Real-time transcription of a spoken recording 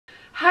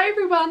Hi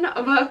everyone,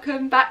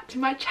 welcome back to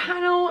my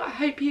channel. I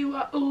hope you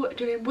are all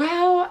doing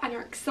well and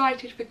are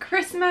excited for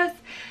Christmas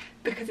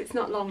because it's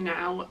not long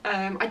now.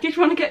 I did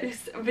want to get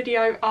this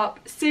video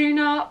up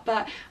sooner,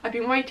 but I've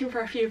been waiting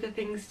for a few of the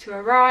things to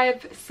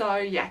arrive, so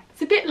yeah,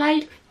 it's a bit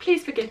late,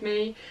 please forgive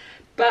me.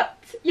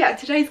 But yeah,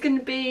 today's going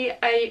to be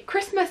a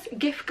Christmas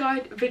gift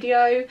guide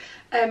video.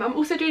 I'm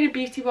also doing a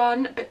beauty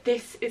one, but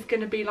this is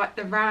going to be like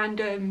the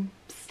random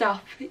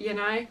stuff, you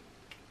know.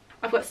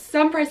 I've got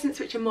some presents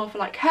which are more for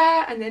like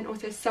her, and then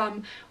also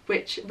some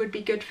which would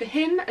be good for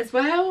him as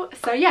well.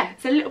 So yeah,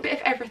 it's a little bit of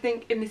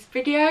everything in this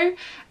video.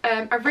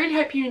 I really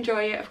hope you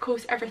enjoy it. Of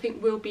course,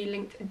 everything will be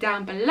linked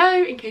down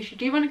below in case you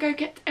do want to go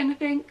get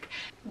anything.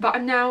 But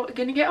I'm now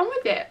going to get on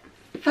with it.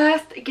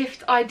 First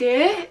gift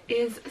idea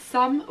is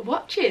some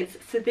watches.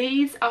 So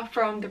these are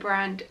from the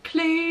brand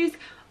Cluse.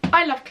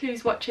 I love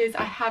Cluse watches.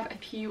 I have a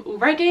few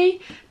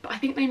already, but I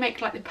think they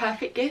make like the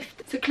perfect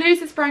gift. So Cluse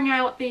has sprung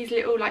out these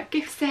little like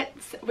gift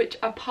sets which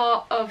are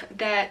part of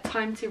their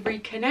Time to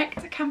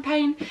Reconnect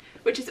campaign,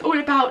 which is all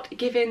about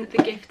giving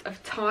the gift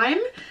of time.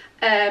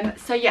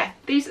 So yeah,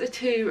 these are the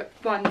two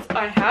ones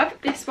I have.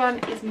 This one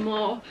is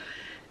more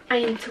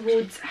aimed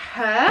towards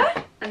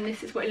her, and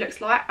this is what it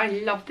looks like. I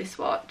love this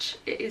watch.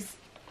 It is,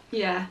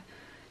 yeah,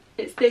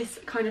 it's this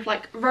kind of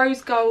like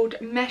rose gold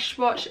mesh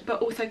watch,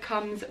 but also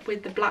comes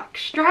with the black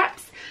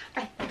straps.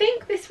 I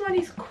think this one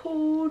is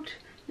called,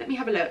 let me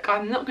have a look,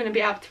 I'm not going to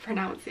be able to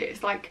pronounce it.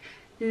 It's like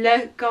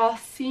Le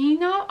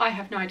Garcina, I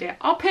have no idea.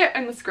 I'll put it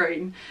on the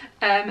screen.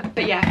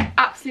 But yeah,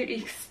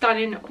 absolutely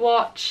stunning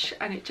watch,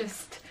 and it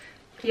just,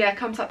 yeah,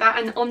 comes like that.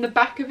 And on the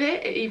back of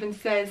it, it even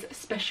says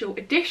special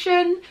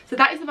edition. So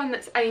that is the one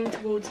that's aimed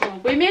towards more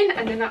women.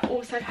 And then I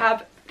also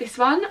have this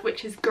one,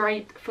 which is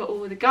great for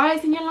all the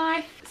guys in your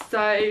life.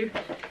 So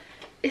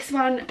this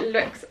one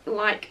looks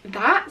like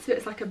that. So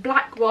it's like a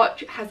black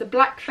watch, it has a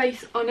black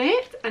face on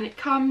it, and it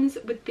comes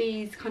with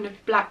these kind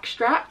of black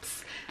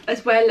straps,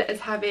 as well as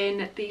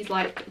having these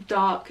like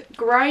dark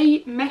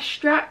grey mesh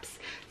straps,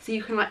 so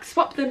you can like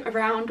swap them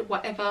around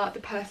whatever the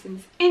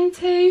person's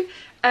into.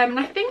 And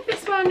I think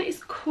this one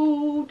is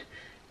called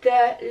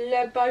the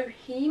Le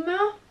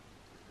Bohema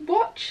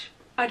watch.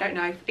 I don't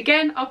know.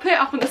 Again, I'll put it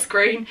up on the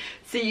screen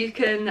so you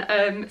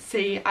can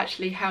see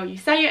actually how you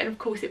say it, and of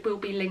course it will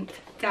be linked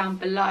down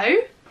below.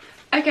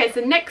 Okay,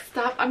 so next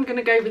up I'm going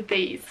to go with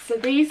these. So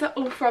these are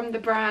all from the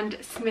brand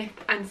Smith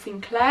and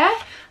Sinclair.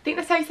 I think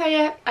that's how you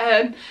say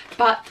it.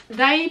 But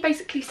they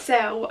basically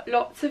sell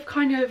lots of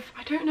kind of,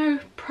 I don't know,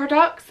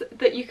 products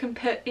that you can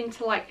put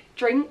into like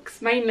drinks,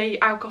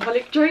 mainly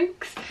alcoholic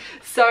drinks.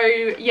 So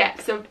yeah,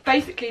 so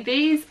basically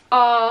these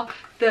are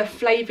the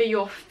flavour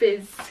your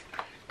fizz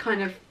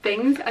kind of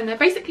things, and they're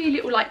basically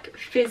little like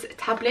fizz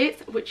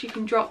tablets which you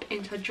can drop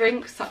into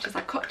drinks such as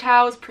like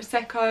cocktails,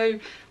 prosecco,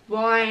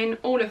 wine,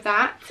 all of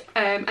that.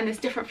 And there's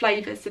different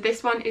flavors. So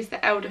this one is the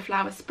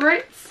elderflower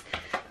spritz.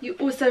 You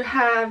also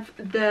have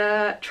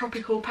the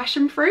tropical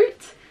passion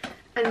fruit,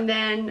 and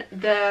then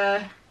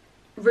the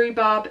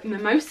rhubarb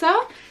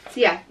mimosa. So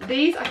yeah,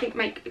 these I think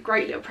make a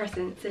great little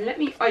present. So let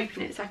me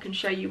open it so I can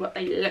show you what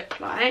they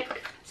look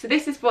like. So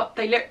this is what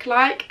they look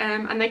like,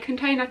 and they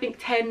contain I think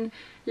 10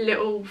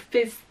 little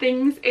fizz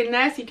things in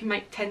there, so you can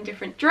make 10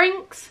 different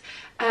drinks.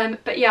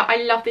 But yeah, I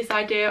love this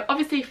idea,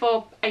 obviously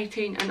for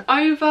 18 and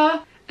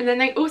over. And then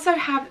they also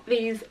have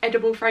these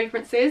edible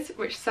fragrances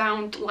which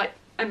sound like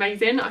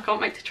amazing. I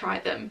can't wait to try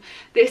them.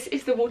 This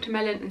is the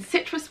watermelon and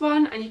citrus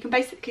one, and you can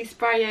basically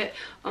spray it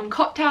on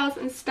cocktails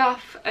and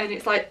stuff, and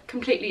it's like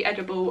completely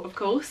edible, of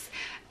course.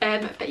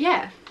 But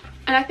yeah,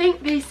 and I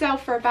think these sell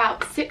for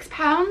about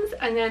 £6,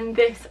 and then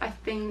this I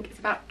think is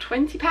about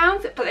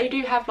 £20, but they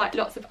do have like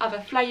lots of other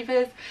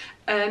flavours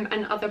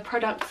and other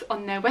products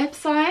on their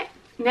website.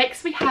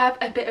 Next we have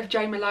a bit of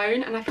Jo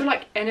Malone, and I feel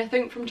like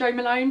anything from Jo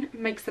Malone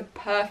makes a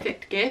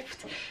perfect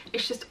gift.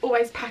 It's just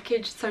always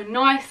packaged so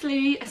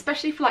nicely,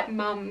 especially for like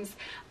mums,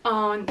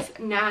 aunts,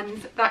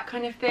 nans, that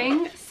kind of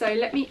thing. So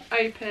let me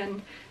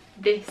open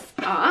this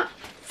up.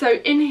 So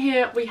in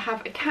here we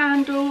have a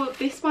candle.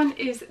 This one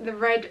is the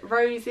Red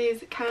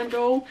Roses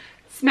candle.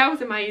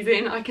 Smells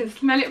amazing, I can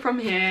smell it from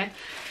here.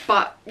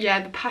 But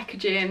yeah, the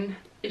packaging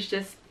is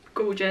just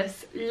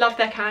gorgeous. Love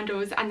their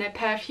candles, and their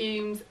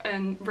perfumes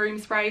and room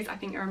sprays I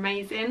think are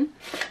amazing.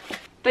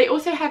 They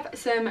also have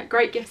some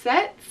great gift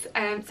sets,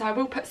 so I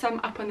will put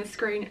some up on the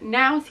screen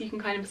now so you can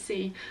kind of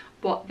see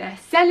what they're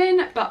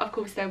selling, but of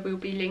course they will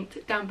be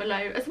linked down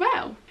below as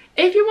well.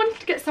 If you wanted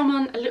to get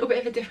someone a little bit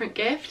of a different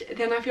gift,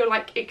 then I feel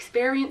like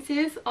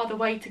experiences are the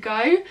way to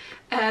go.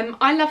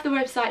 I love the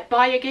website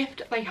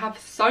Buyagift. They have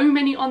so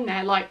many on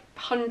there, like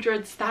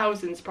hundreds,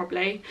 thousands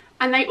probably.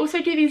 And they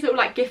also do these little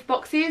like gift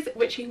boxes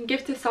which you can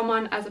give to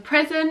someone as a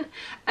present,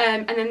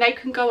 and then they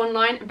can go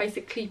online and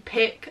basically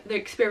pick the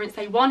experience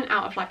they want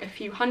out of like a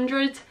few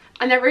hundred.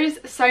 And there is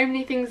so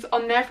many things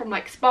on there, from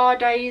like spa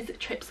days,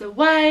 trips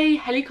away,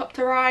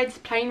 helicopter rides,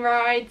 plane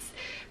rides,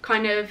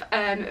 kind of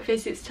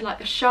visits to like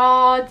the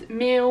Shard,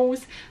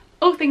 meals,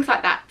 all things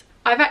like that.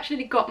 I've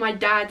actually got my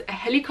dad a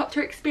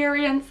helicopter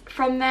experience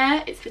from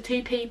there. It's for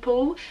 2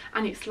 people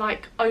and it's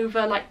like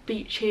over like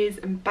beaches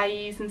and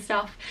bays and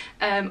stuff.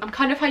 I'm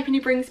kind of hoping he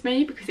brings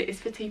me because it is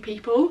for 2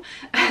 people.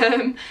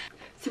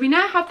 So we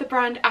now have the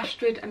brand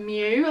Astrid and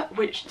Mew,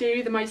 which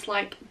do the most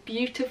like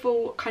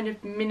beautiful kind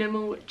of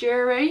minimal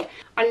jewellery.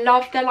 I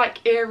love their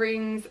like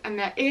earrings, and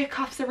their ear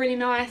cuffs are really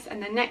nice, and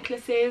their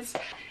necklaces.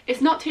 It's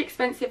not too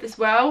expensive as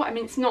well. I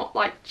mean, it's not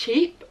like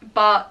cheap,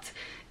 but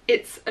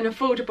it's an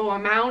affordable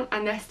amount,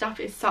 and their stuff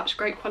is such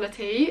great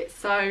quality.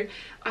 So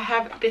I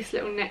have this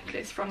little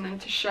necklace from them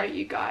to show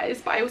you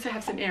guys, but I also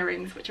have some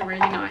earrings which are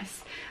really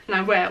nice and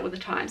I wear all the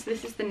time. So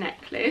this is the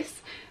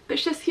necklace, but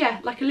it's just, yeah,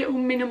 like a little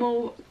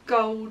minimal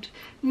gold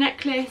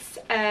necklace,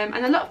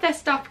 and a lot of their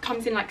stuff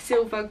comes in like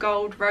silver,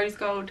 gold, rose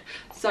gold,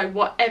 so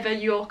whatever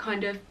your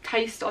kind of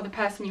taste or the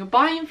person you're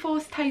buying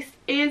for's taste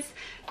is,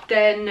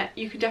 then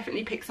you can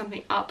definitely pick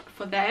something up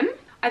for them.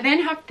 I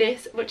then have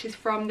this, which is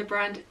from the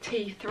brand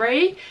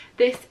T3.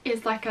 This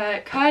is like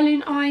a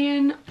curling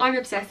iron. I'm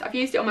obsessed. I've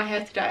used it on my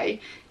hair today,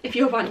 if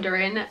you're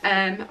wondering.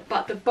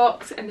 But the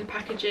box and the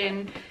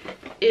packaging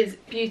is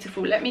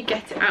beautiful. Let me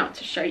get it out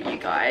to show you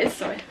guys.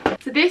 Sorry.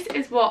 So this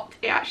is what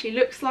it actually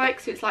looks like.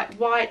 So it's like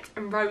white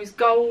and rose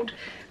gold,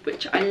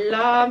 which I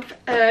love.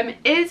 It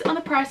is on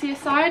the pricier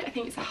side. I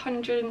think it's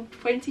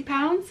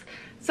 £120.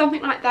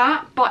 Something like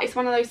that, but it's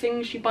one of those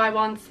things you buy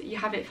once, you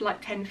have it for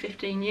like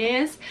 10-15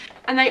 years.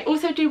 And they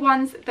also do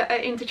ones that are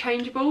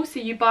interchangeable, so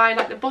you buy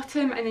like the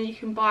bottom and then you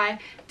can buy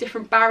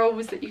different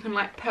barrels that you can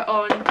like put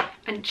on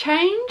and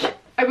change.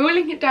 I will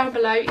link it down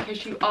below in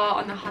case you are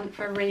on the hunt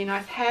for a really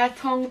nice hair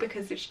tong,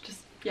 because it's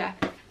just, yeah.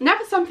 Now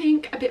for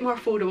something a bit more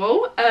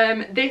affordable.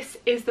 This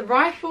is the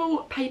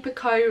Rifle Paper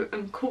Co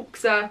and Cork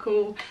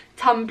Circle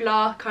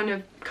tumbler kind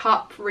of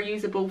cup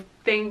reusable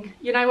thing,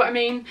 you know what I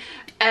mean.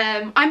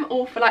 I'm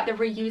all for like the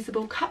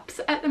reusable cups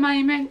at the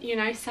moment, you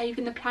know,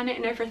 saving the planet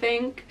and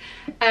everything.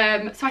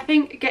 So I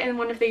think getting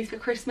one of these for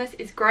Christmas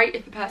is great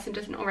if the person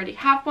doesn't already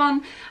have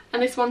one.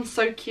 And this one's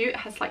so cute. It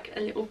has like a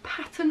little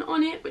pattern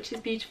on it, which is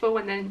beautiful,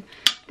 and then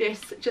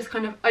this just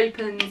kind of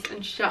opens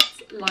and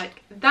shuts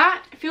like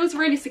that. It feels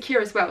really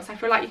secure as well, so I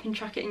feel like you can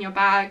chuck it in your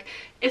bag.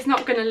 It's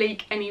not going to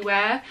leak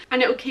anywhere,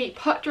 and it will keep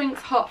hot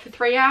drinks hot for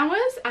 3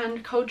 hours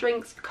and cold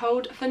drinks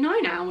cold for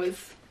 9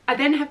 hours. I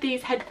then have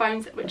these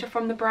headphones, which are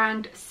from the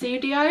brand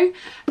Studio.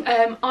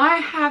 I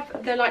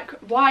have the like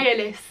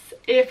wireless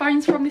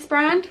earphones from this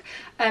brand.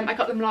 I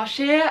got them last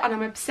year and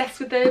I'm obsessed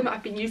with them.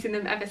 I've been using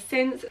them ever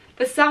since.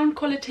 The sound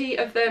quality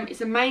of them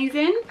is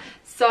amazing.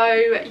 So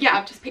yeah,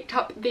 I've just picked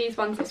up these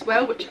ones as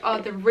well, which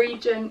are the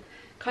Regent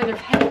kind of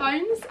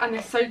headphones, and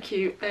they're so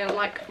cute. They're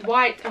like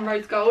white and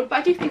rose gold, but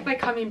I do think they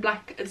come in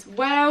black as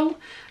well.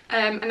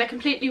 And they're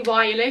completely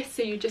wireless,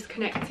 so you just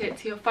connect it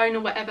to your phone or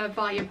whatever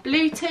via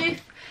Bluetooth.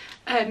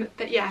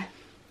 But yeah,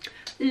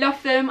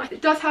 love them.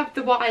 It does have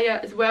the wire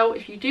as well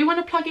if you do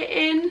want to plug it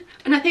in,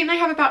 and I think they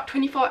have about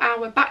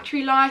 24-hour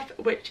battery life,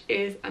 which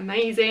is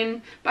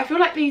amazing. But I feel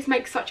like these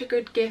make such a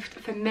good gift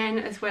for men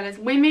as well as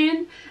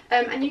women.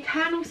 And you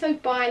can also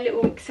buy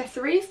little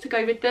accessories to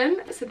go with them.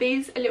 So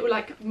these are little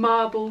like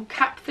marble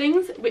cap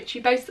things, which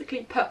you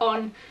basically put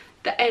on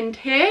the end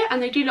here, and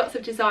they do lots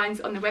of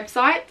designs on the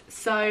website,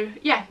 so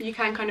yeah, you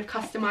can kind of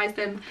customize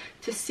them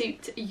to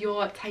suit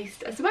your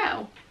taste as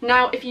well.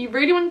 Now if you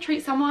really want to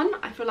treat someone,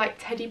 I feel like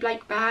Teddy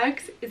Blake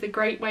bags is a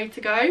great way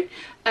to go.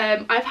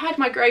 I've had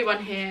my grey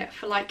one here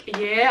for like a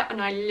year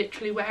and I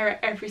literally wear it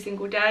every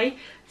single day.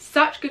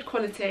 Such good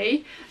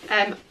quality.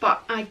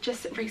 But I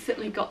just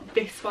recently got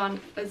this one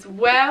as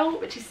well,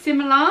 which is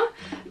similar,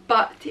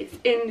 but it's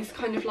in this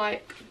kind of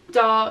like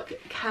dark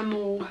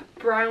camel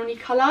brownie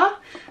colour.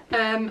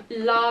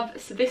 Love.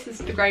 So this is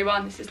the grey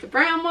one, this is the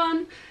brown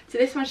one. So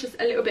this one's just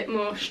a little bit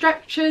more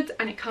structured,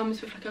 and it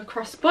comes with like a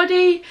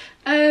crossbody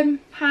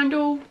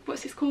handle,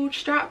 what's this called,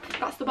 strap,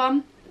 that's the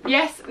one.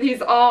 Yes,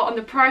 these are on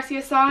the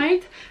pricier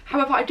side.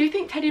 However, I do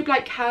think Teddy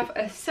Blake have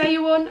a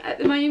sale on at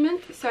the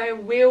moment, so I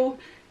will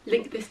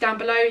link this down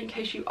below in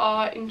case you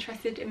are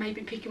interested in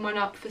maybe picking one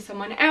up for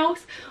someone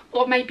else,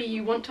 or maybe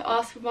you want to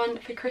ask for one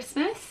for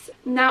Christmas.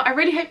 Now I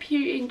really hope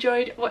you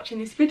enjoyed watching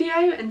this video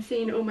and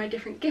seeing all my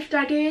different gift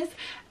ideas.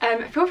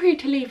 Feel free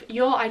to leave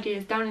your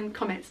ideas down in the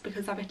comments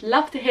because I would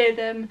love to hear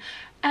them.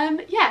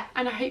 Yeah,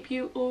 and I hope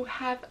you all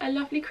have a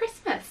lovely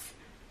Christmas.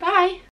 Bye!